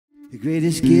The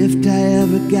greatest gift I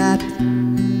ever got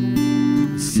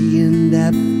was seeing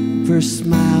that first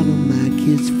smile on my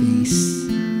kid's face.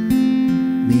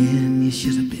 Man, you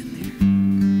should have been there.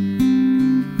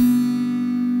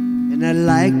 And I'd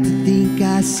like to think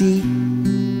I see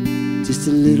just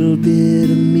a little bit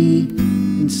of me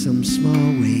in some small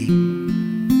way,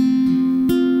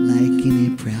 like any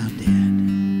proud dad.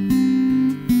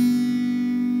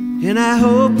 And I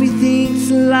hope he thinks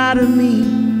a lot of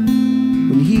me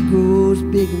when he grows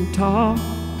big and tall,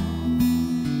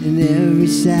 and every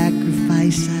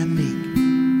sacrifice I make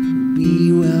will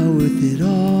be well worth it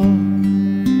all.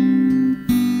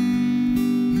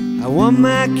 I want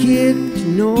my kid to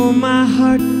know my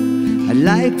heart. I'd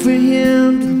like for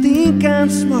him to think I'm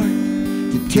smart,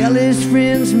 to tell his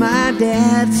friends my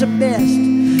dad's the best.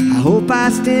 I hope I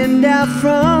stand out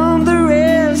from the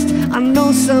rest. I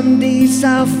know some days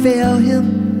I'll fail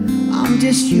him, I'm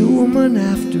just human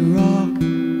after all,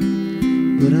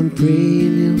 but I'm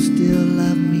praying he'll still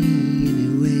love me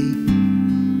anyway.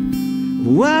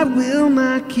 What will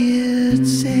my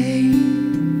kids say?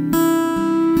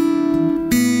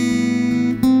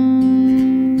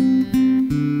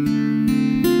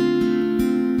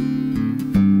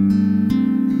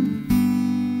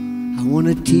 I want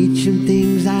to teach him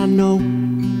things I know,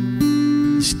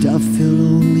 the stuff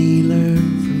he'll only learn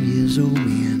from his old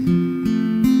man.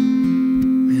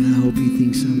 And I hope he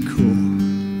thinks I'm cool.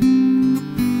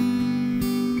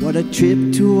 What a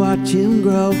trip to watch him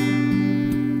grow,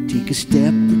 take a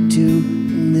step or two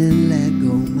and then let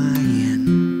go my hand.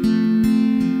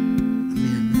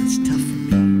 Man, that's tough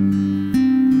for me.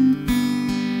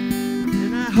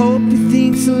 And I hope he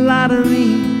thinks a lot of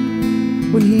me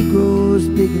when he grows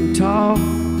big and tall.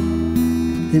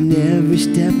 Then every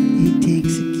step he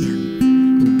takes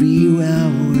again will be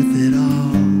well worth it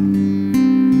all.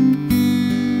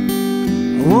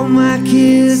 I want my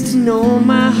kids to know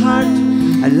my heart.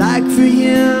 I'd like for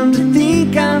him to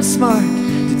think I'm smart,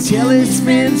 to tell his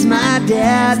friends my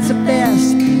dad's the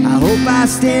best. I hope I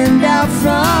stand out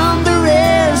from the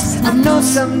rest. I know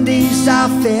some days I'll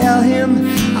fail him,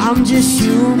 I'm just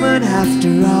human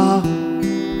after all,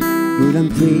 but I'm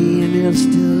praying he'll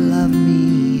still love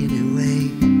me anyway.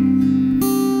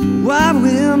 What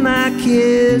will my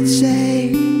kids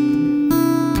say?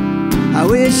 I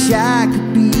wish I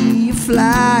could be a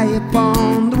fly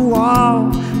upon the wall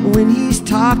when he's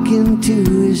talking to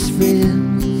his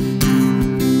friends.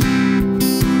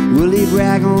 Will he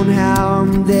brag on how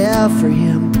I'm there for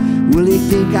him? Will he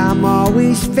think I'm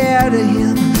always fair to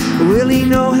him? Or will he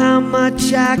know how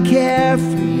much I care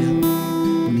for him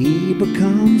when he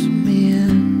becomes a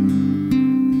man?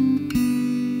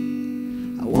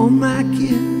 I want my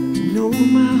kid to know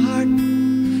my heart.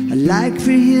 I'd like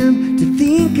for him to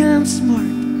think I'm smart,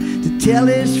 to tell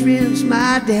his friends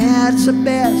my dad's the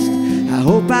best. I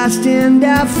hope I stand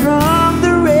out from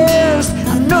the rest.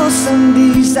 I know some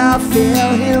days I'll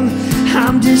fail him,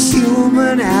 I'm just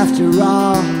human after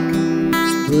all,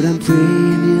 but I'm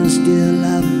praying he'll still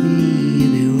love me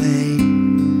anyway.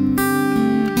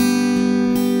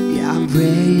 Yeah, I'm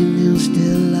praying he'll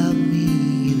still love me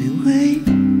anyway.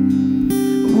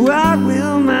 What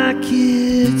will my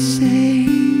kids say?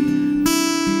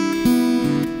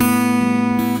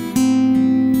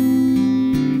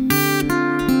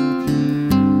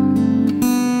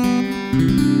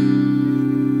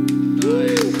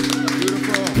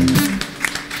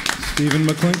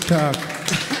 McClintock.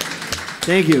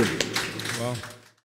 Thank you.